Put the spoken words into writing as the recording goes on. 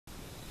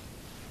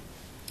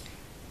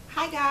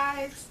Hi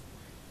guys,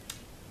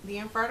 the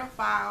Infertile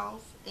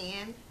Files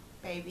and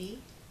baby.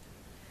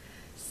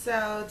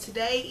 So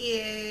today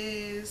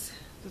is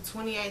the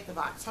 28th of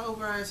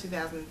October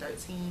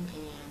 2013 and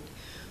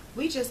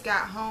we just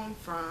got home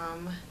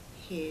from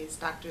his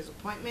doctor's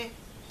appointment.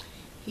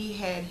 He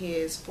had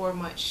his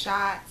 4-month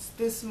shots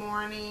this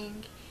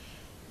morning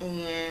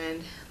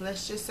and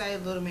let's just say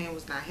little man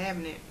was not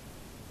having it.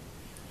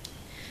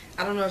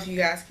 I don't know if you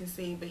guys can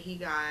see, but he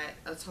got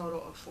a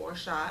total of 4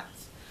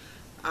 shots.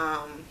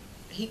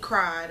 He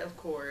cried, of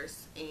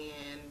course,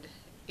 and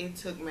it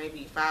took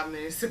maybe 5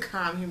 minutes to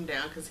calm him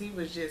down because he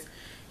was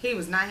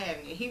not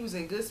having it. He was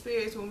in good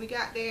spirits when we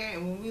got there,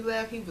 and when we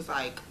left, he was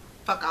like,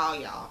 fuck all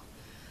y'all.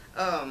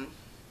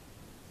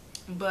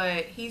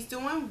 But he's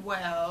doing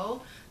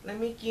well. Let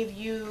me give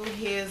you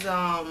his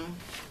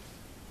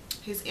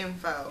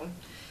info.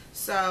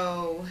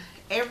 So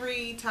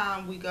every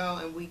time we go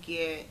and we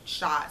get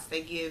shots,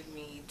 they give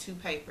me 2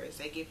 papers.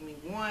 They give me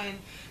one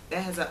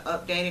that has an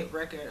updated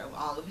record of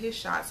all of his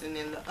shots, and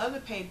then the other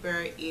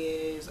paper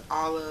is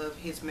all of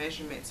his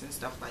measurements and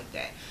stuff like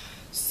that.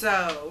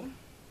 So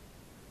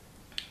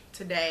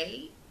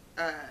today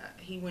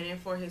he went in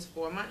for his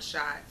 4-month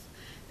shots.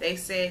 They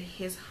said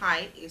his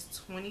height is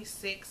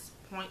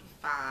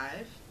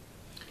 26.5,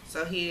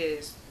 so he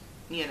is,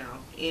 you know,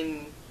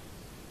 in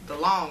the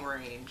long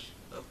range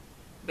of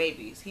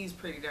babies. He's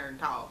pretty darn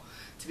tall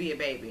to be a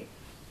baby.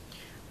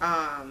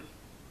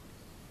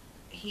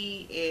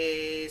 He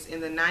is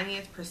in the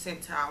 90th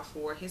percentile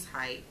for his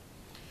height.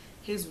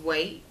 His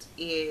weight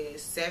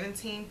is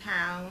 17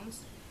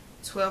 pounds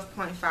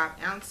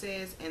 12.5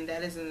 ounces, and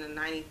that is in the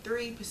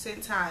 93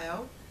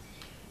 percentile.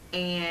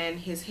 And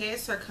his head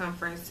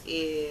circumference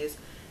is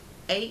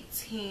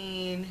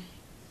 18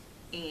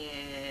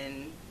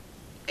 and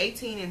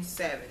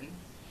 7,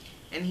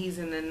 and he's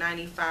in the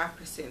 95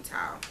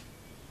 percentile.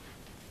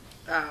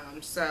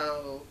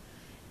 So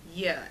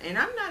yeah, and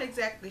I'm not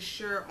exactly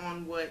sure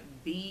on what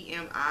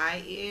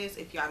BMI is.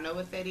 If y'all know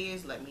what that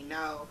is, let me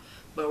know.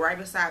 But right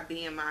beside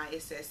BMI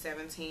it says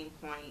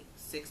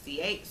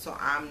 17.68, so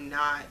I'm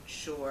not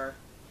sure.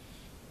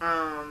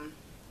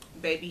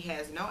 Baby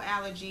has no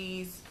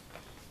allergies.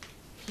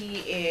 He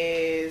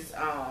is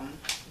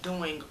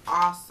doing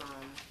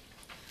awesome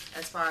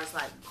as far as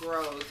like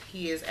growth.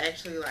 He is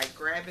actually like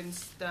grabbing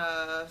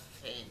stuff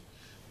and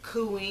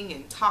cooing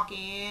and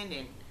talking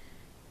and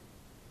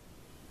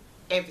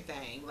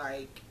everything.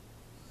 Like,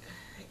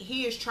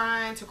 he is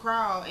trying to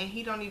crawl and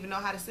he don't even know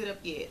how to sit up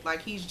yet.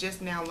 Like, he's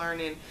just now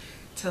learning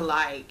to,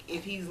 like,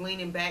 if he's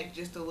leaning back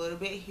just a little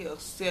bit, he'll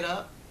sit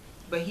up,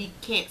 but he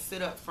can't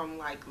sit up from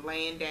like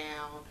laying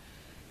down.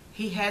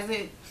 He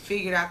hasn't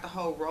figured out the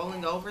whole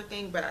rolling over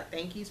thing, but I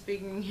think he's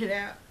figuring it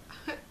out.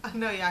 I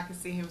know y'all can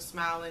see him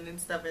smiling and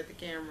stuff at the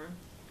camera.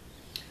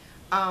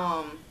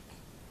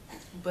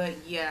 But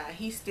yeah,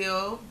 he's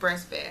still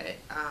breastfed.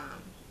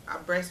 I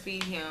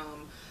breastfeed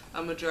him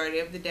a majority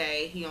of the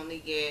day. He only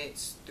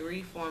gets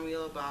 3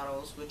 formula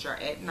bottles, which are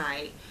at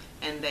night,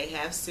 and they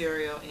have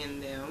cereal in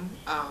them.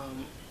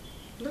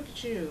 Look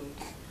at you.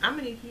 I'm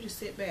gonna need you to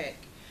sit back.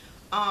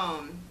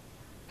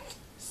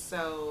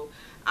 So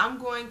I'm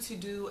going to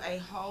do a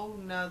whole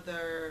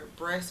nother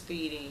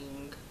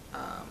breastfeeding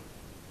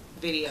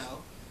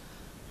video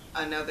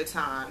another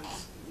time.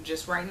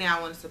 Just right now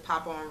I wanted to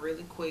pop on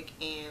really quick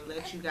and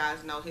let you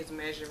guys know his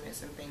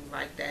measurements and things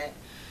like that.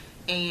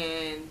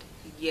 And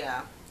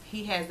yeah,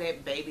 he has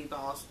that baby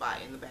ball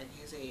spot in the back of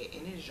his head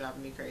and it's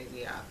driving me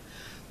crazy out.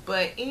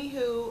 But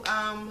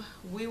anywho,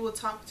 we will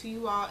talk to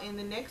you all in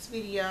the next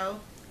video.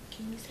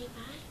 Can you say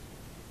bye?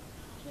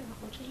 Here,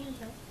 hold your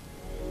hands up.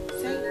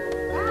 Say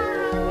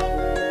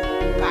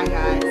bye. Bye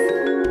guys.